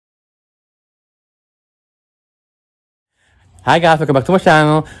Hi guys, welcome back to my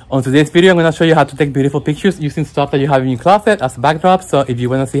channel. On today's video, I'm going to show you how to take beautiful pictures using stuff that you have in your closet as a backdrop. So if you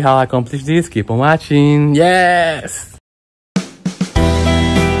want to see how I accomplish this, keep on watching. Yes!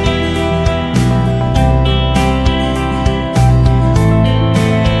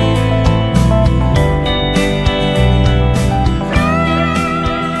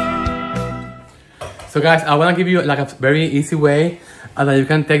 So guys, I want to give you like a very easy way that you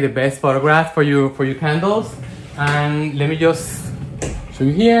can take the best photograph for your candles. And let me just show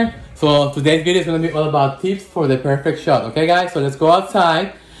you here. So today's video is going to be all about tips for the perfect shot. Okay guys, so let's go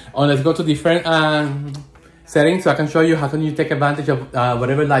outside and let's go to different settings so I can show you how can you take advantage of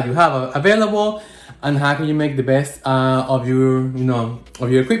whatever light you have available and how can you make the best of your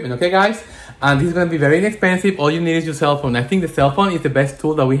equipment. Okay guys, and this is going to be very inexpensive. All you need is your cell phone. I think the cell phone is the best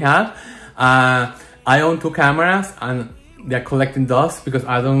tool that we have. I own 2 cameras and they're collecting dust because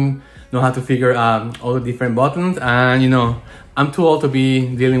I don't know how to figure out all the different buttons, and I'm too old to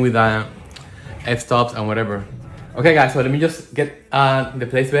be dealing with f-stops and whatever. Okay guys, so let me just get the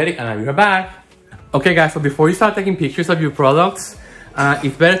place ready and I'll be right back. Okay guys, so before you start taking pictures of your products,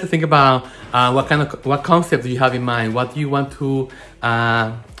 it's better to think about what concept do you have in mind. What do you want to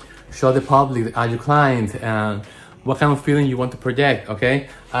show the public, your clients, what kind of feeling you want to project. Okay,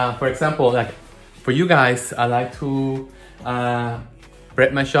 for example, like for you guys, I like to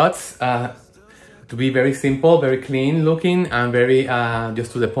prep my shots to be very simple, very clean looking, and very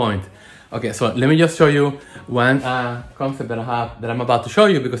just to the point. Okay, so let me just show you one concept that I have that I'm about to show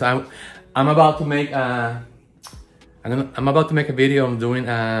you, because I'm about to make I'm about to make a video on doing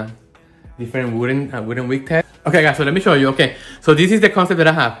different wooden wick test. Okay guys, so let me show you. Okay, so this is the concept that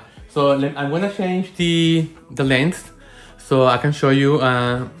I have. So I'm gonna change the length so I can show you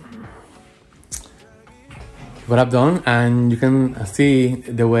what I've done, and you can see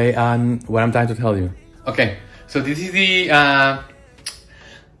the way what I'm trying to tell you. Okay, so this is the a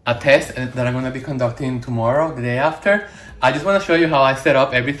test that I'm gonna be conducting tomorrow, the day after. I just want to show you how I set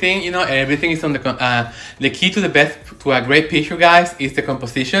up everything. Everything is on the key to a great picture, guys, is the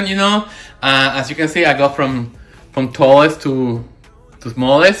composition. As you can see, I go from tallest to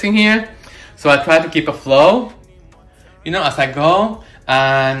smallest in here. So I try to keep a flow, as I go,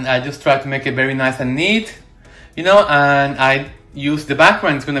 and I just try to make it very nice and neat. And I use the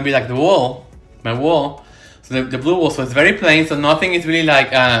background. It's gonna be like the wall, my wall, so the blue wall. So it's very plain. So nothing is really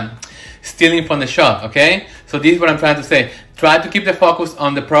like stealing from the shot. Okay. So this is what I'm trying to say. Try to keep the focus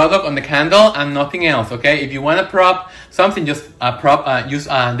on the product, on the candle, and nothing else. Okay. If you want to prop something, just use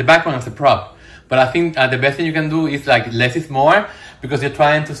the background as a prop. But I think the best thing you can do is like less is more, because you're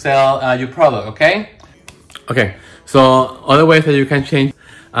trying to sell your product. Okay. Okay. So other ways that you can change,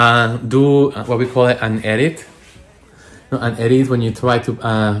 do what we call it an edit. An edit is when you try to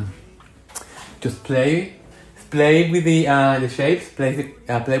just play with the shapes, play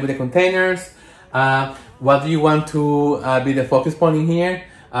with the containers. What do you want to be the focus point in here?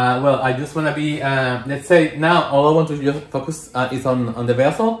 Well, I just want to be, let's say now all I want to just focus is on the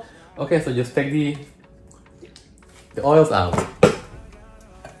vessel. Okay, so just take the oils out.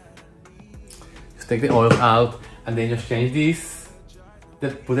 Just take the oils out and then just change these.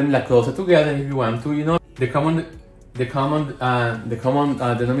 Just put them like closer together if you want to. The common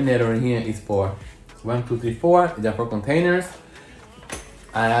denominator in here is 4. 1, 2, 3, 4. There are 4 containers.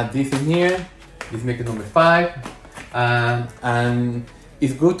 I add this in here. This makes it number 5. And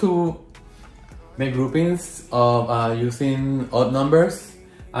it's good to make groupings of using odd numbers.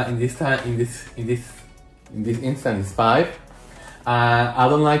 In this instance, it's 5. I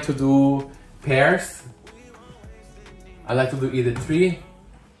don't like to do pairs. I like to do either 3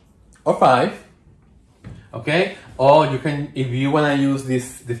 or 5. Okay, or you can, if you want to use the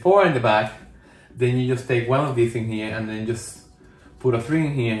 4 in the back, then you just take one of these in here and then just put a 3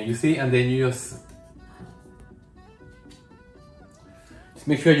 in here, you see, and then you just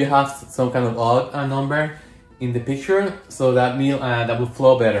make sure you have some kind of odd number in the picture, so that will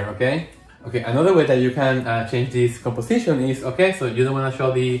flow better. Okay. Okay, another way that you can change this composition is, okay, so you don't want to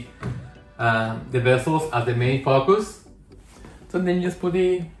show the vessels as the main focus, so then you just put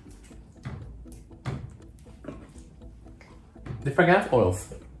the fragrance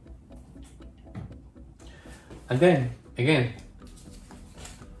oils, and then again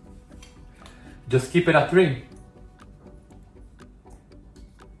just keep it at 3.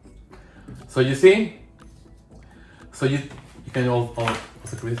 So you see, so you can also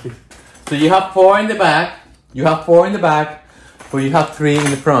create this. So you have 4 in the back, but you have 3 in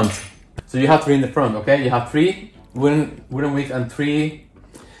the front. So you have 3 in the front. Okay, you have 3 wooden wicks and 3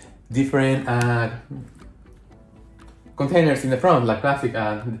 different containers in the front, like classic.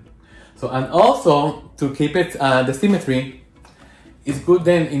 So, and also to keep it the symmetry, it's good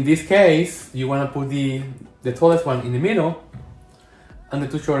then, in this case, you want to put the tallest one in the middle and the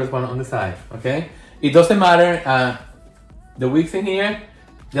two shortest one on the side, okay? It doesn't matter, the wigs in here,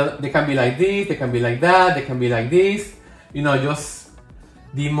 they can be like this, they can be like that, they can be like this, you know, just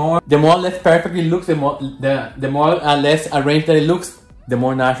the more less perfect it looks, the more less arranged that it looks, the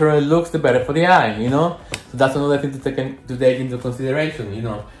more natural it looks, the better for the eye, you know? So that's another thing to take into consideration, you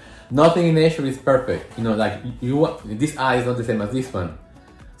know? Nothing in nature is perfect, you know, like this eye is not the same as this one.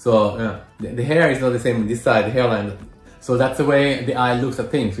 So the hair is not the same on this side, the hairline. So that's the way the eye looks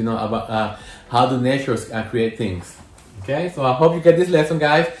at things, you know, about how do nature create things. Okay, so I hope you get this lesson,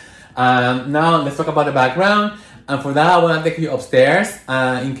 guys. Now let's talk about the background. And for that, I want to take you upstairs.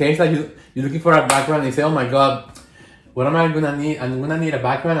 In case that you're looking for a background and you say, oh my God, what am I gonna need? I'm gonna need a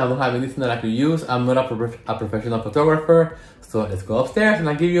background. I don't have anything that I could use. I'm not a professional photographer. So let's go upstairs and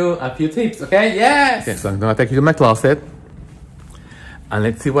I'll give you a few tips, okay? Yes! Okay, so I'm gonna take you to my closet. And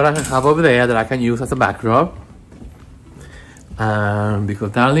let's see what I have over there that I can use as a backdrop.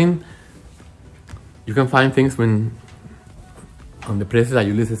 Because darling, you can find things on the places that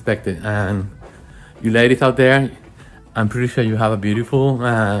you least expect it. And you ladies out there, I'm pretty sure you have a beautiful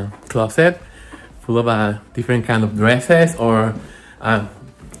closet full of different kind of dresses or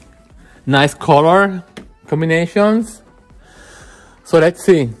nice color combinations. So let's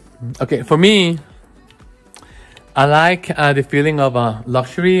see. Okay, for me, I like the feeling of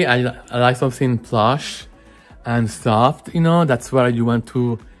luxury. I like something plush and soft, you know. That's what I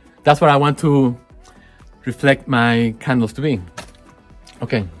want to reflect my candles to be.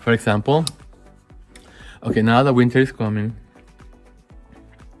 Okay, for example, okay, now that winter is coming,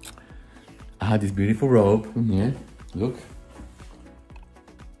 I have this beautiful robe in here, look.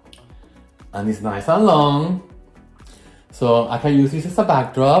 And it's nice and long. So I can use this as a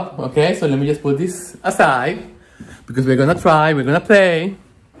backdrop, okay? So let me just put this aside because we're gonna play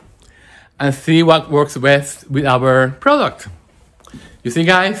and see what works best with our product. You see,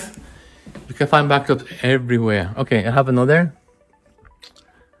 guys? You can find backdrops everywhere. Okay, I have another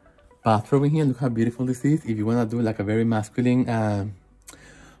bathrobe in here. Look how beautiful this is. If you wanna do like a very masculine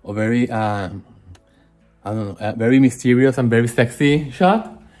or very, I don't know, very mysterious and very sexy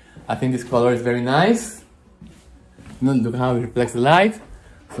shot, I think this color is very nice. Look how it reflects the light.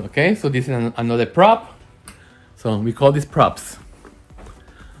 So, okay, so this is another prop. So we call these props.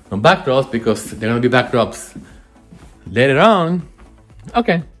 No backdrops because they're gonna be backdrops later on.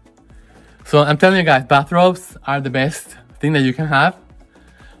 Okay. So I'm telling you guys, bathrobes are the best thing that you can have.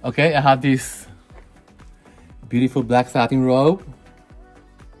 Okay, I have this beautiful black satin robe.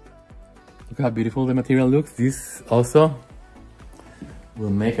 Look how beautiful the material looks. This also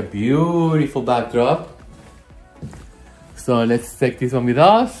will make a beautiful backdrop. So let's take this one with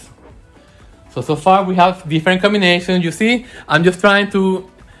us. So far we have different combinations. You see, I'm just trying to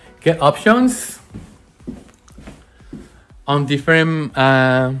get options on different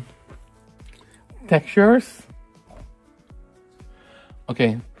textures.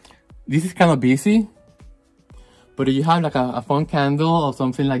 Okay, this is kind of busy, but if you have like a fun candle or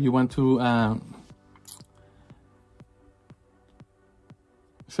something like you want to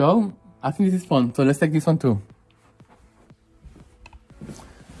show, I think this is fun. So let's take this one too.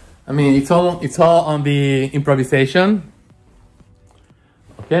 I mean, it's all on the improvisation.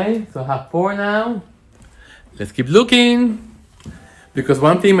 Okay, so I have 4 now. Let's keep looking because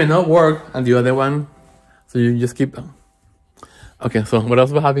one thing may not work and the other one, so you just keep. Okay, so what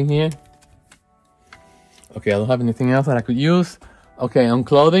else we're having here? Okay, I don't have anything else that I could use. Okay, on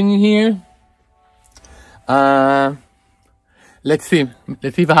clothing in here. Let's see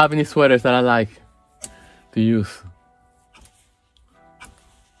if I have any sweaters that I like to use.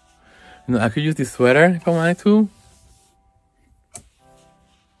 You know, I could use this sweater if I wanted to.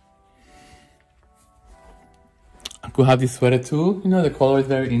 I could have this sweater too. You know, the color is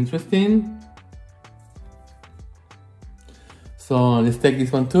very interesting. So let's take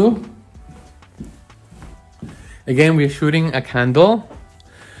this one too. Again, we're shooting a candle.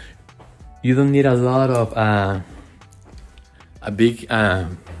 You don't need a lot of a big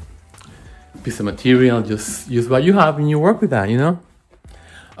piece of material. Just use what you have and you work with that, you know.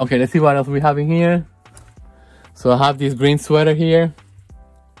 Okay, let's see what else we have in here. So I have this green sweater here.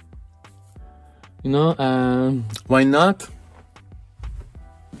 You know, why not?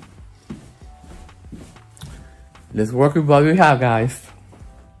 Let's work with what we have, guys.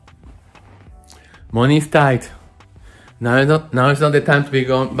 Money is tight. Now it's not the time to be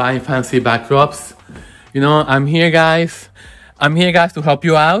buying fancy backdrops. You know, I'm here, guys. I'm here, guys, to help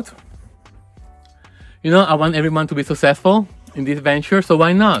you out. You know, I want everyone to be successful in this venture, so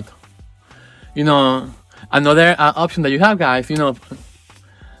why not? You know, Another option that you have, guys, you know,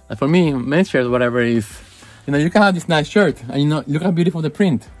 for me, men's shirt, whatever it is, you know, you can have this nice shirt, and you know, look how beautiful the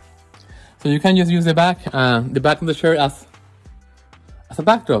print. So you can just use the back of the shirt as a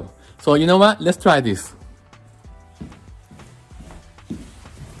backdrop. So you know what? Let's try this.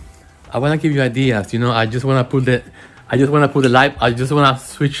 I want to give you ideas. You know, I just want to put the light. I just want to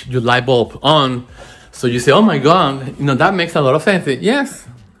switch your light bulb on. So you say, oh my God, you know, that makes a lot of sense. Yes.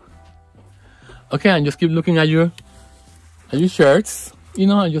 Okay, and just keep looking at your shirts. You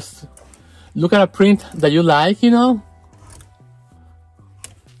know, and just look at a print that you like. You know,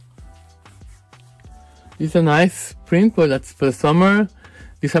 this is a nice print, but that's for the summer.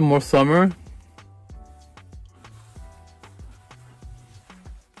 These are more summer.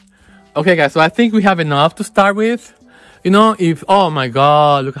 Okay, guys, so I think we have enough to start with. You know, oh my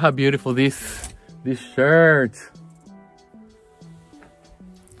God, look how beautiful this shirt.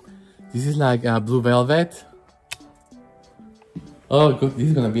 This is like blue velvet. Oh, good. This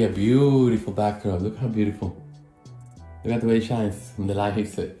is gonna be a beautiful backdrop. Look how beautiful. Look at the way it shines when the light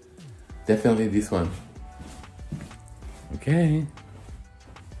hits it. Definitely this one. Okay.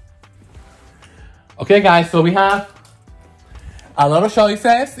 Okay, guys, so we have a lot of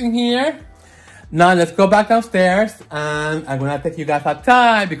choices in here. Now let's go back downstairs, and I'm gonna take you guys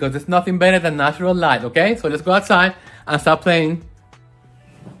outside because there's nothing better than natural light, okay? So let's go outside and start playing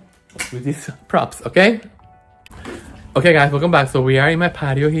with these props, okay? Okay, guys, welcome back. So we are in my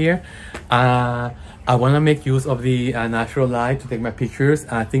patio here. I wanna make use of the natural light to take my pictures.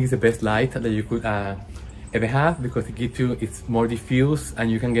 I think it's the best light that you could ever have because it's more diffuse and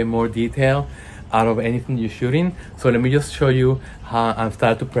you can get more detail out of anything you're shooting. So let me just show you how I'm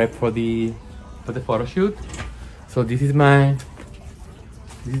starting to prep for the photo shoot. So this is the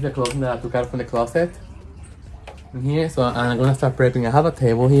clothing that I took out from the closet in here. So I'm gonna start prepping. I have a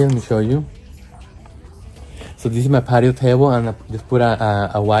table here, let me show you. So this is my patio table, and I just put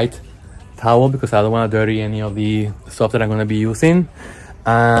a white towel because I don't want to dirty any of the stuff that I'm gonna be using.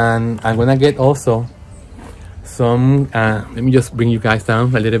 And I'm gonna get also some, let me just bring you guys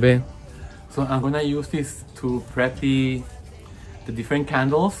down a little bit. So I'm gonna use this to prep the different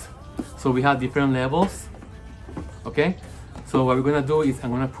candles. So we have different levels, okay? So what we're gonna do is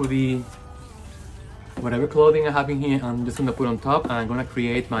I'm gonna put whatever clothing I have in here, I'm just gonna put on top, and I'm gonna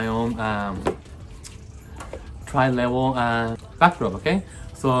create my own tri-level backdrop, okay?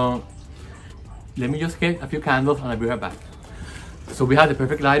 So let me just get a few candles and I'll be right back. So we have the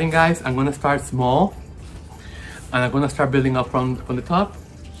perfect lighting, guys. I'm gonna start small, and I'm gonna start building up from the top.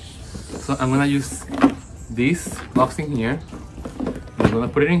 So I'm gonna use this box in here. I'm gonna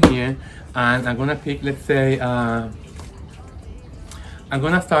put it in here, and I'm gonna pick, let's say, I'm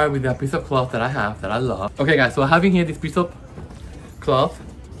gonna start with a piece of cloth that I have that I love. Okay, guys, so I have in here this piece of cloth.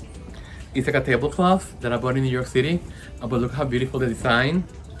 It's like a tablecloth that I bought in New York City. But look how beautiful the design,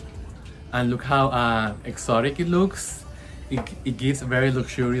 and look how exotic it looks. It gives a very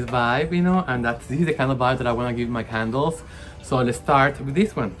luxurious vibe, you know, and this is the kind of vibe that I want to give my candles. So let's start with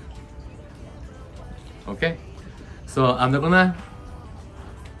this one. Okay, so I'm not gonna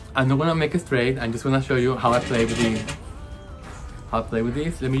make it straight. I'm just gonna show you how I play with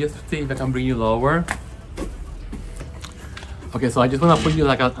this. Let me just see if I can bring you lower. Okay, so I just wanna put you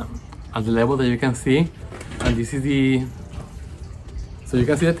like at the level that you can see, and this is so you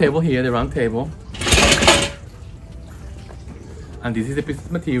can see the table here, the round table, and this is the piece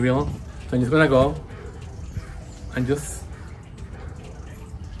of material. So I'm just gonna go and just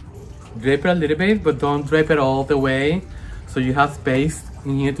drape it a little bit, but don't drape it all the way, so you have space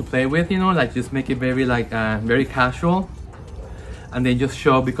in here to play with, you know, like just make it very very casual, and then just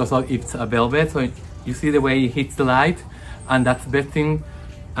show because it's a velvet, so you see the way it hits the light, and that's the best thing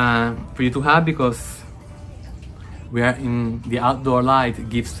for you to have, because we are in the outdoor light. It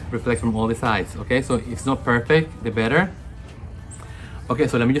gives reflect from all the sides, okay? So it's not perfect, the better. Okay,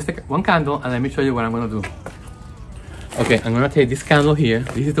 so let me just take one candle and let me show you what I'm gonna do. Okay, I'm gonna take this candle here.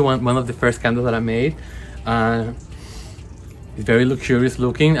 This is the one of the first candles that I made. It's very luxurious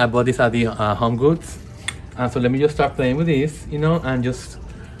looking. I bought this at the Home Goods. So let me just start playing with this, you know, and just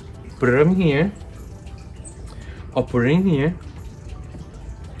put it in here, or put it in here,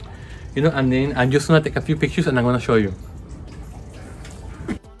 you know, and then I'm just gonna take a few pictures and I'm gonna show you.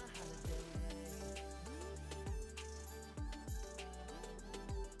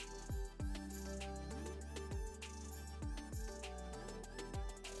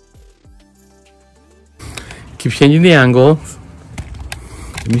 Keep changing the angle.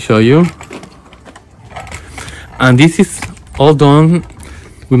 Let me show you. And this is all done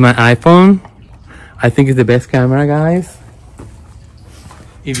with my iPhone. I think it's the best camera, guys.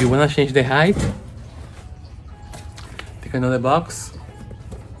 If you wanna change the height, take another box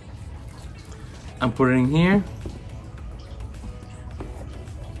and put it in here.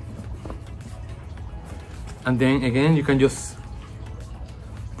 And then again, you can just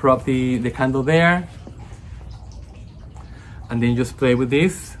prop the candle there. And then just play with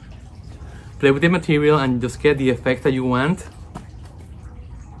this. Play with the material and just get the effect that you want.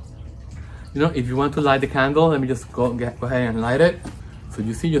 You know, if you want to light the candle, let me just go ahead and light it. So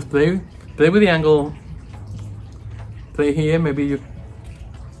you see, just play with the angle. Play here, maybe you.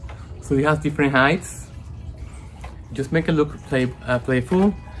 So it has different heights. Just make it look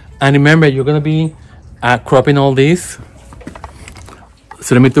playful. And remember, you're gonna be cropping all this.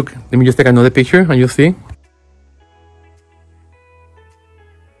 So let me just take another picture, and you'll see.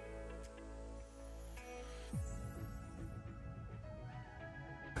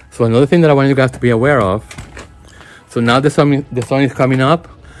 So another thing that I want you guys to be aware of. So now the sun is coming up.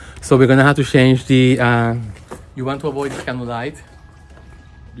 So we're gonna have to change the, you want to avoid this kind of light.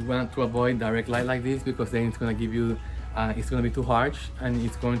 You want to avoid direct light like this, because then it's gonna give you, it's gonna be too harsh and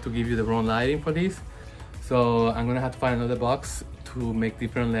it's going to give you the wrong lighting for this. So I'm gonna have to find another box to make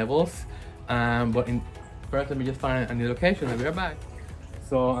different levels. But first, let me just find a new location. I'll be right back.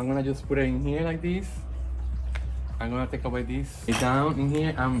 So I'm gonna just put it in here like this. I'm gonna take away this down in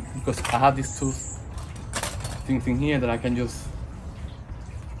here, because I have these two things in here that I can just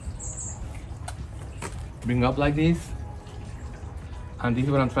bring up like this. And this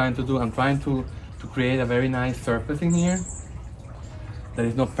is what I'm trying to do. I'm trying to create a very nice surface in here that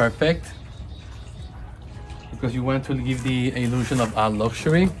is not perfect, because you want to give the illusion of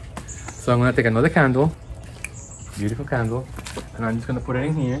luxury. So I'm gonna take another candle, beautiful candle, and I'm just gonna put it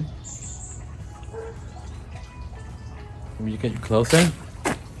in here. Let me get you closer.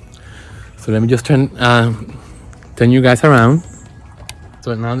 So let me just turn you guys around.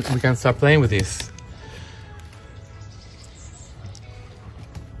 So now we can start playing with this.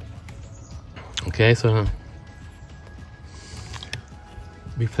 Okay, so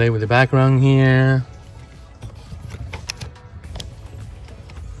we play with the background here.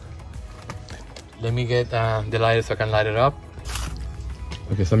 Let me get the lighter so I can light it up.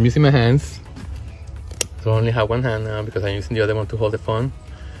 Okay, so I'm using my hands. So I only have one hand now because I'm using the other one to hold the phone.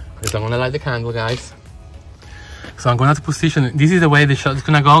 So I'm gonna light the candle, guys. So I'm gonna have to position it. This is the way the shot is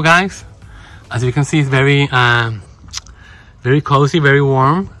gonna go, guys. As you can see, it's very cozy, very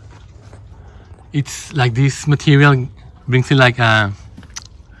warm. It's like this material brings it like a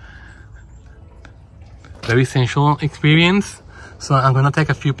very sensual experience. So I'm gonna take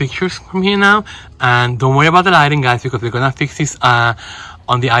a few pictures from here now, and don't worry about the lighting, guys, because we're gonna fix this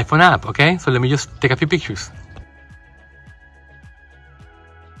on the iPhone app, okay? So let me just take a few pictures.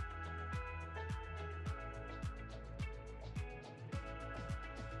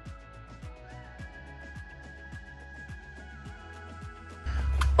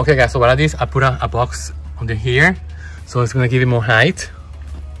 Okay, guys, so what I did is I put a box under here, so it's gonna give it more height,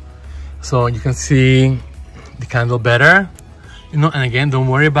 so you can see the candle better, you know. And again, don't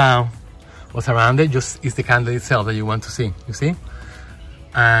worry about what's around it, just it's the candle itself that you want to see, you see?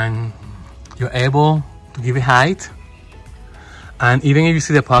 And you're able to give it height. And even if you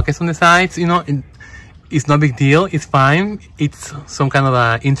see the pockets on the sides, you know, it's no big deal, it's fine. It's some kind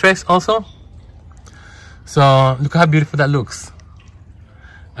of interest also. So look how beautiful that looks.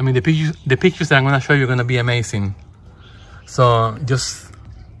 I mean, the pictures that I'm gonna show you are gonna be amazing. So just,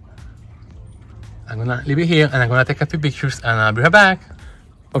 I'm gonna leave it here and I'm gonna take a few pictures and I'll be right back.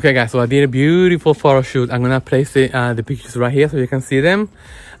 Okay, guys, so I did a beautiful photo shoot. I'm gonna place the pictures right here so you can see them.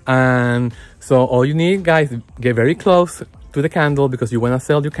 And so all you need, guys, get very close to the candle, because you want to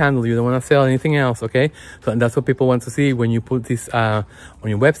sell your candle, you don't want to sell anything else, okay? So that's what people want to see when you put this on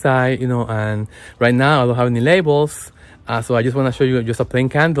your website, you know. And right now I don't have any labels, so I just want to show you just a plain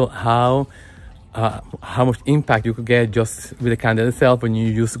candle, how much impact you could get just with the candle itself when you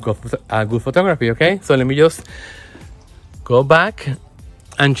use good photography, okay? So let me just go back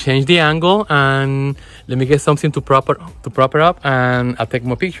and change the angle, and let me get something to prop it up, and I'll take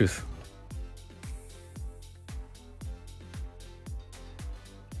more pictures.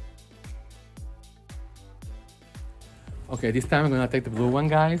 Okay, this time I'm gonna take the blue one,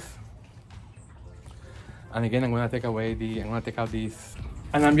 guys. And again, I'm gonna take out these,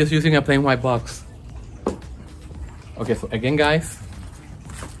 and I'm just using a plain white box. Okay, so again, guys,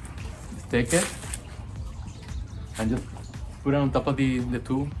 just take it and just put it on top of the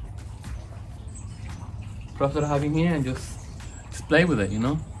two props that I have in here, and just play with it, you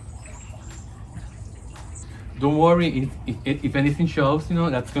know. Don't worry if anything shows, you know.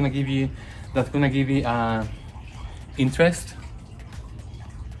 That's gonna give you interest.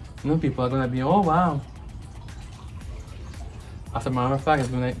 You know, people are gonna be, oh wow. As a matter of fact,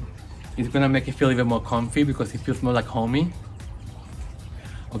 it's gonna make it feel even more comfy because it feels more like homey.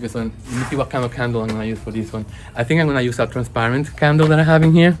 Okay, so let me see what kind of candle I'm gonna use for this one. I think I'm gonna use a transparent candle that I have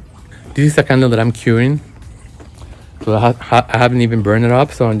in here. This is a candle that I'm curing. So I haven't even burned it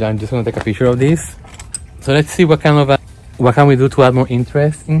up, so I'm just gonna take a picture of this. So let's see what can we do to add more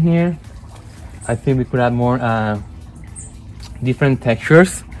interest in here. I think we could add more different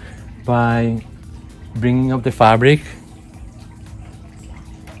textures by bringing up the fabric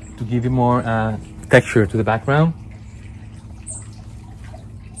to give you more texture to the background.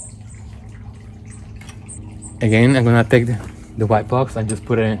 Again, I'm gonna take the white box and just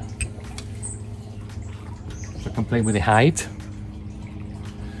put it so I can play with the height,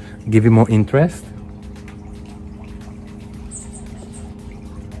 give you more interest.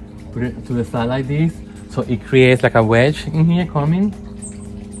 Put it to the side like this, so it creates like a wedge in here coming.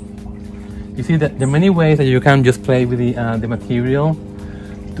 You see that there are many ways that you can just play with the material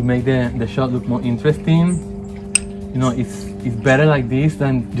to make the shot look more interesting. You know, it's better like this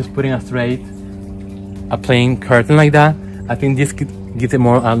than just putting a plain curtain like that. I think this gives it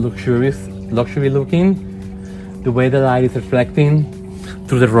more luxury looking. The way the light is reflecting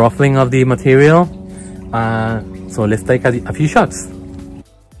through the ruffling of the material. So let's take a few shots.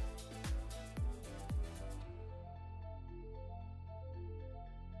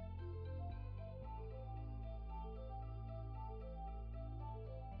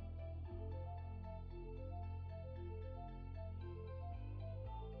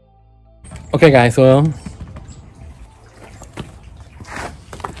 Okay guys, so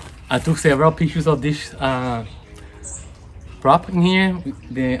I took several pictures of this prop in here.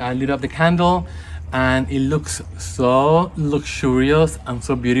 I lit up the candle and it looks so luxurious and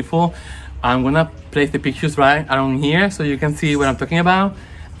so beautiful. I'm gonna place the pictures right around here so you can see what I'm talking about.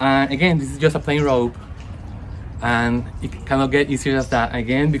 Again, this is just a plain robe and it cannot get easier as that.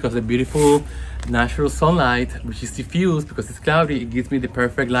 Again, because the beautiful natural sunlight, which is diffused because it's cloudy, it gives me the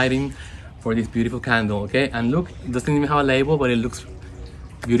perfect lighting for this beautiful candle. Okay, and look, it doesn't even have a label, but it looks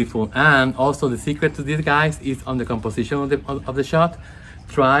beautiful. And also the secret to this, guys, is on the composition of the shot.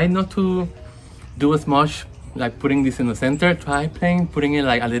 Try not to do as much like putting this in the center. Try putting it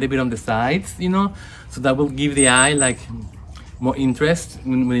like a little bit on the sides, you know, so that will give the eye like more interest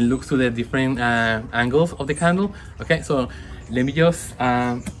when it looks to the different angles of the candle. Okay, so let me just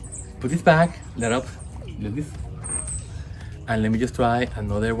put this back, let this, and let me just try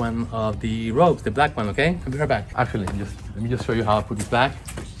another one of the robes, the black one. Okay, I'll be right back. Actually, let me just show you how I put this back.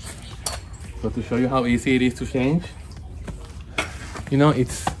 So to show you how easy it is to change, you know,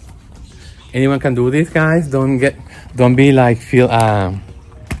 anyone can do this, guys. Don't feel like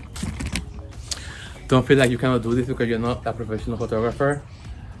you cannot do this because you're not a professional photographer.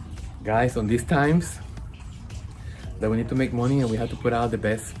 Guys, on these times that we need to make money and we have to put out the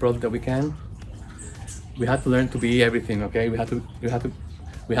best product that we can, we have to learn to be everything. Okay, we have to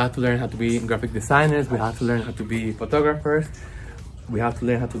learn how to be graphic designers, we have to learn how to be photographers, we have to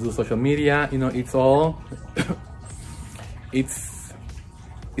learn how to do social media. You know, it's all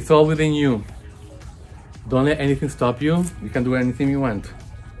it's all within you. Don't let anything stop you. You can do anything you want.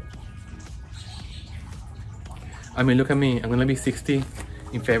 I mean, look at me, I'm gonna be 60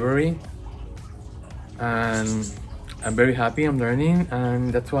 in February and I'm very happy, I'm learning,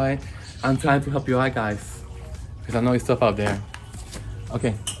 and that's why I'm trying to help you out, guys, because I know it's tough out there.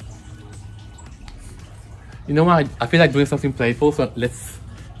 Okay, you know what, I feel like doing something playful, so let's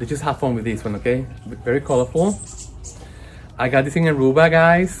just have fun with this one. Okay, very colorful. I got this in Aruba,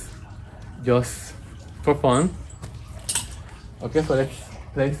 guys, just for fun. Okay, so let's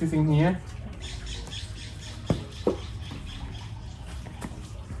place this in here.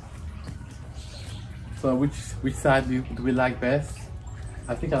 So which side do we like best?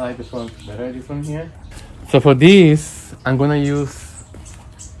 I think I like this one better, this one here. So for this, I'm gonna use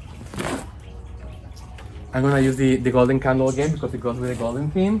the golden candle again because it goes with the golden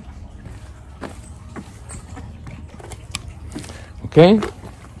theme. Okay.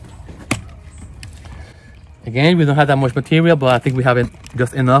 Again, we don't have that much material, but I think we have it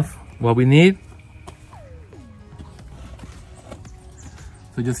just enough what we need.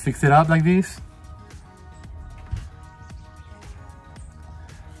 So just fix it up like this.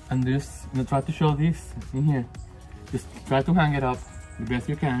 And just try to show this in here. Just try to hang it up the best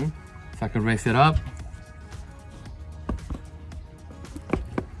you can, so I can raise it up.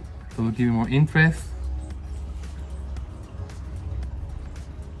 So it'll give you more interest.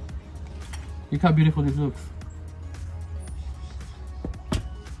 Look how beautiful this looks.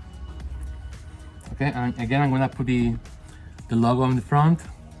 Okay, and again, I'm gonna put the logo on the front.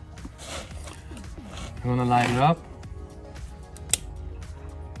 I'm gonna light it up.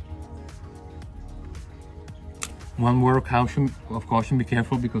 one word of caution, be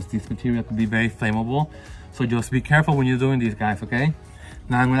careful because this material could be very flammable. So just be careful when you're doing this, guys, okay?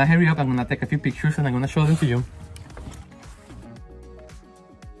 Now I'm gonna hurry up, I'm gonna take a few pictures and I'm gonna show them to you.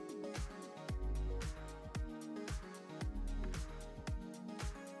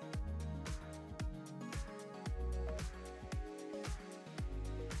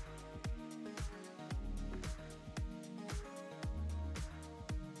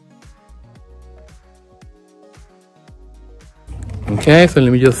 Okay, so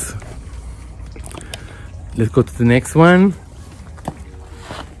let's go to the next one.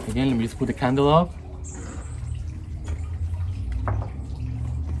 Again, let me just put the candle up.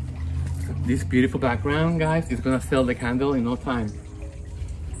 This beautiful background, guys, is gonna sell the candle in no time.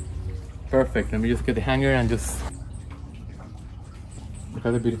 Perfect. Let me just get the hanger and just look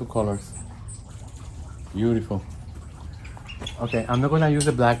at the beautiful colors. Beautiful. Okay, I'm not gonna use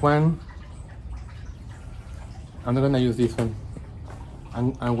the black one. I'm not gonna use this one.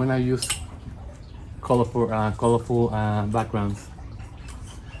 I'm gonna use colorful backgrounds.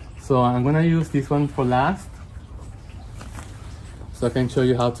 So I'm gonna use this one for last, so I can show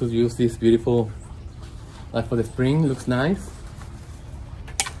you how to use this beautiful, like for the spring. Looks nice.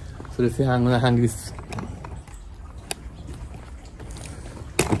 So let's see how I'm gonna hang this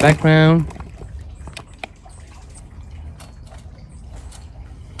the background.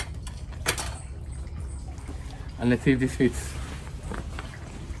 And let's see if this fits.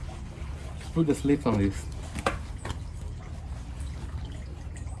 Put the slits on this.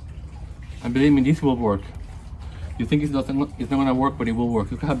 And believe me, this will work. You think it's not gonna work, but it will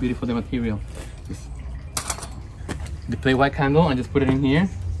work. Look how beautiful the material is. The plain white candle, and just put it in here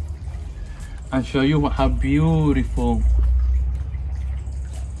and show you how beautiful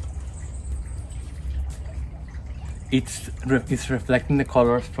it's reflecting the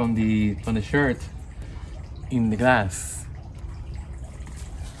colors from the shirt in the glass.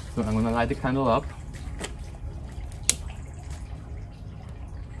 So I'm gonna light the candle up.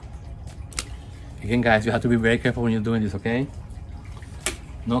 Again, guys, you have to be very careful when you're doing this, okay?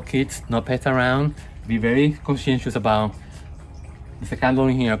 No kids, no pets around. Be very conscientious about there's a candle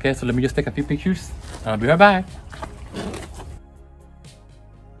in here, okay? So let me just take a few pictures. I'll be right back.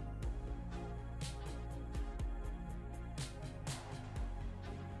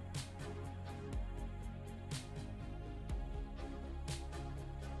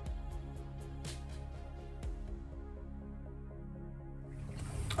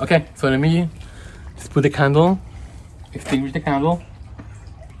 Okay, so let me just put the candle, extinguish the candle,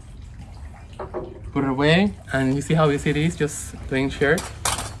 put it away, and you see how easy it is, just plain shirt.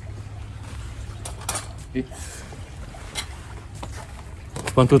 It's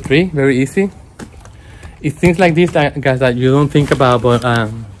 1, 2, 3, very easy. It's things like this, guys, that you don't think about, but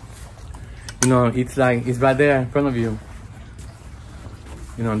you know, it's right there in front of you.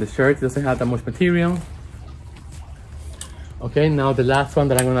 You know, the shirt doesn't have that much material. Okay, now the last one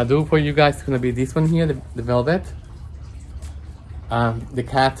that I'm gonna do for you guys is gonna be this one here, the velvet. The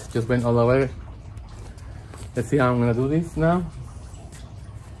cat just went all over. Let's see how I'm gonna do this now.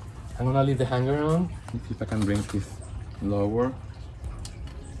 I'm gonna leave the hanger on. Let's see if I can bring this lower.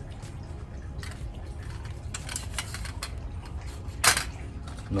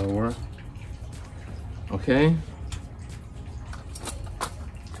 Lower. Okay.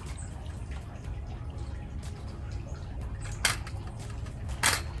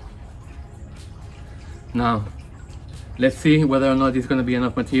 Now, let's see whether or not it's going to be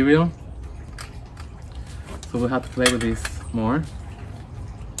enough material. So we'll have to play with this more.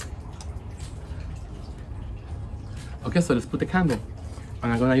 Okay, so let's put the candle.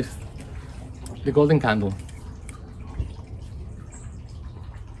 And I'm going to use the golden candle.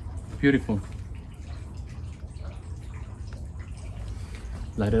 Beautiful.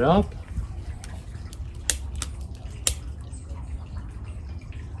 Light it up.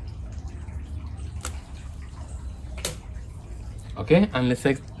 Okay, and let's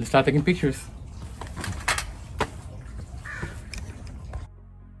start taking pictures.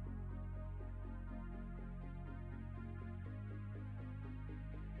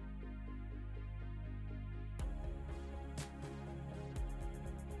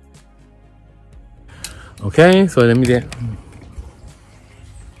 Okay, so let me just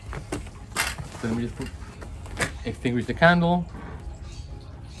extinguish the candle,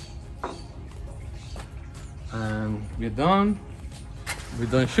 and we're done. We're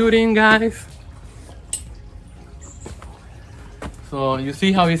done shooting, guys. So you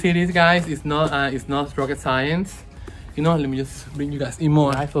see how easy it is, guys. It's not rocket science. You know, let me just bring you guys in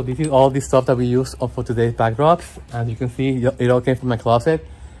more. Right, so this is all the stuff that we use for today's backdrops. As you can see, it all came from my closet.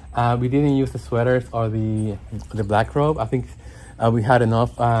 We didn't use the sweaters or the black robe. I think we had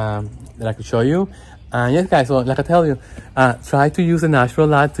enough that I could show you. And yes, guys, so like I tell you, try to use the natural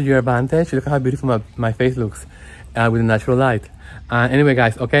light to your advantage. Look at how beautiful my face looks with the natural light. Anyway,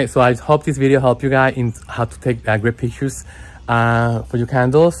 guys, okay, so I hope this video helped you guys in how to take great pictures for your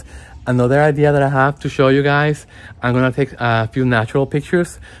candles. Another idea that I have to show you guys, I'm gonna take a few natural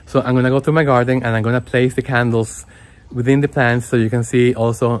pictures. So I'm gonna go through my garden and I'm gonna place the candles within the plants so you can see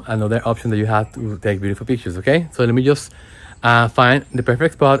also another option that you have to take beautiful pictures, okay? So let me just find the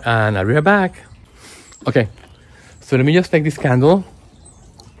perfect spot and I'll be right back. Okay, so let me just take this candle,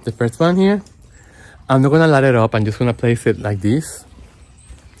 the first one here. I'm not gonna light it up, I'm just gonna place it like this.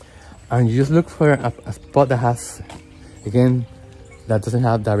 And you just look for a spot that has, again, that doesn't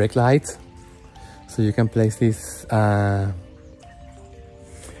have direct light. So you can place this, I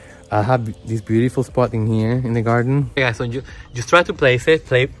have this beautiful spot in here in the garden. Yeah, so just try to place it,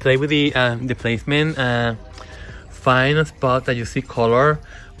 play with the placement. Find a spot that you see color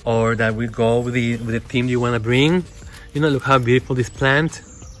or that will go with the theme you want to bring. You know, look how beautiful this plant.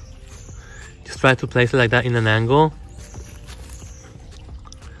 Just try to place it like that in an angle.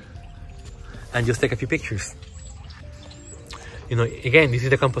 And just take a few pictures. You know, again, this is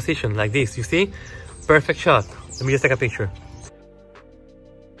the composition like this, you see? Perfect shot. Let me just take a picture.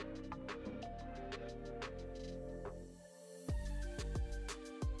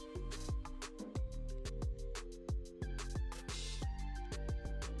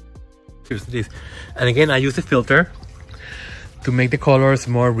 Here's this. And again, I use the filter to make the colors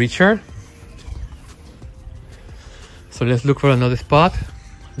more richer. So let's look for another spot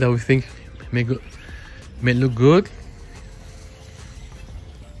that we think may look good.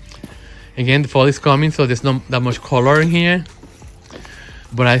 Again, the fall is coming, so there's not that much color in here.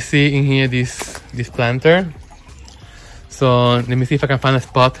 But I see in here this planter. So let me see if I can find a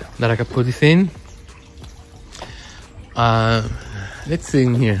spot that I can put this in. Let's see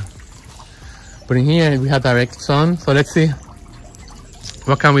in here. But in here we have direct sun, so let's see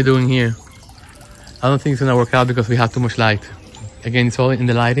what can we do in here. I don't think it's gonna work out because we have too much light. Again, it's all in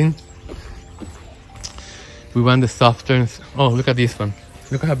the lighting. We want the softer. Oh, look at this one.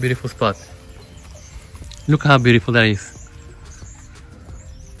 Look at how beautiful spot. Look how beautiful that is.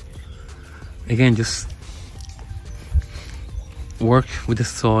 Again, just work with the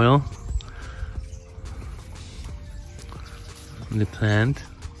soil, the plant.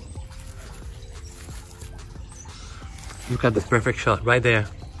 Look at the perfect shot right there.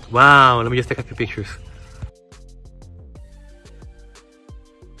 Wow, let me just take a few pictures.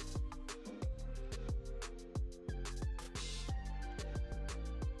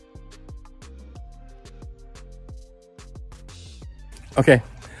 Okay,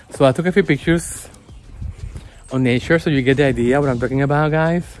 so I took a few pictures on nature so you get the idea what I'm talking about,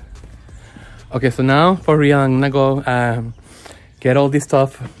 guys. Okay, so now for real, I'm gonna go get all this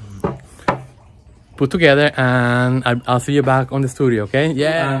stuff put together and I'll see you back on the studio, okay?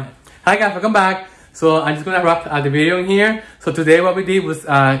 Yeah. Hi guys, welcome back. So I'm just gonna wrap the video in here. So today what we did was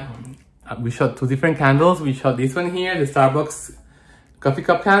we shot two different candles. We shot this one here, the Starbucks coffee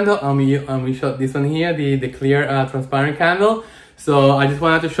cup candle, and we shot this one here, the clear transparent candle. So I just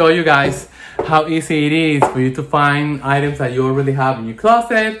wanted to show you guys how easy it is for you to find items that you already have in your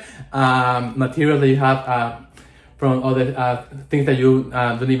closet, material that you have from other things that you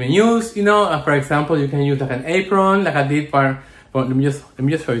don't even use. You know, for example, you can use like an apron, like I did for let me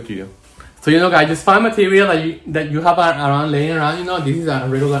just show it to you. So you know, guys, just find material that you have around, laying around. You know, this is a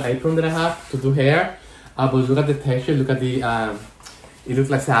regular apron that I have to do hair. But look at the texture. Look at the it looks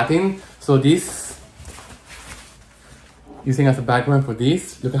like satin. So this, using as a background for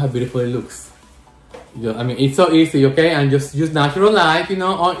this, look at how beautiful it looks. I mean, it's so easy, okay? And just use natural light, you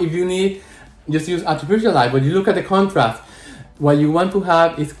know, or if you need, just use artificial light. But you look at the contrast. What you want to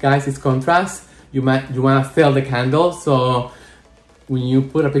have is, guys, is contrast. You want to sell the candle. So when you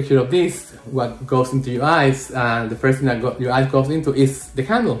put a picture of this, what goes into your eyes, the first thing that your eyes goes into is the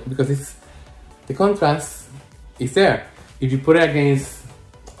candle, because it's the contrast is there. If you put it against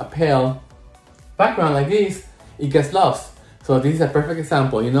a pale background like this, it gets lost. So this is a perfect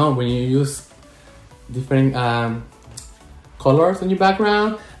example, you know, when you use different colors on your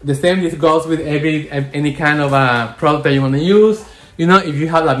background. The same this goes with any kind of product that you want to use. You know, if you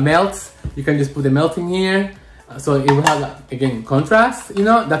have like melts, you can just put the melt in here. So it will have, like, again, contrast, you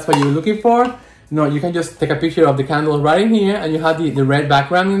know, that's what you're looking for. You know, you can just take a picture of the candle right in here and you have the red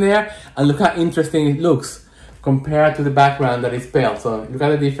background in there, and look how interesting it looks compared to the background that is pale. So look at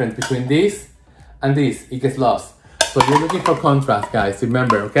the difference between this and this, it gets lost. So you're looking for contrast, guys,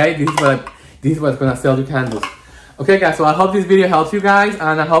 remember, okay? This is what's gonna sell your candles. Okay guys, so I hope this video helps you guys,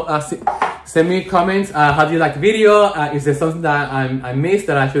 and I hope send me comments. How do you like the video? Is there something that I missed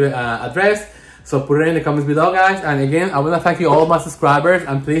that I should address? So put it in the comments below, guys. And again, I want to thank you all my subscribers,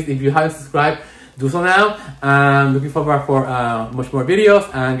 and please, if you haven't subscribed, do so now. I'm looking forward for much more videos.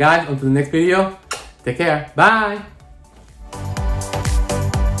 And guys, until the next video, take care. Bye.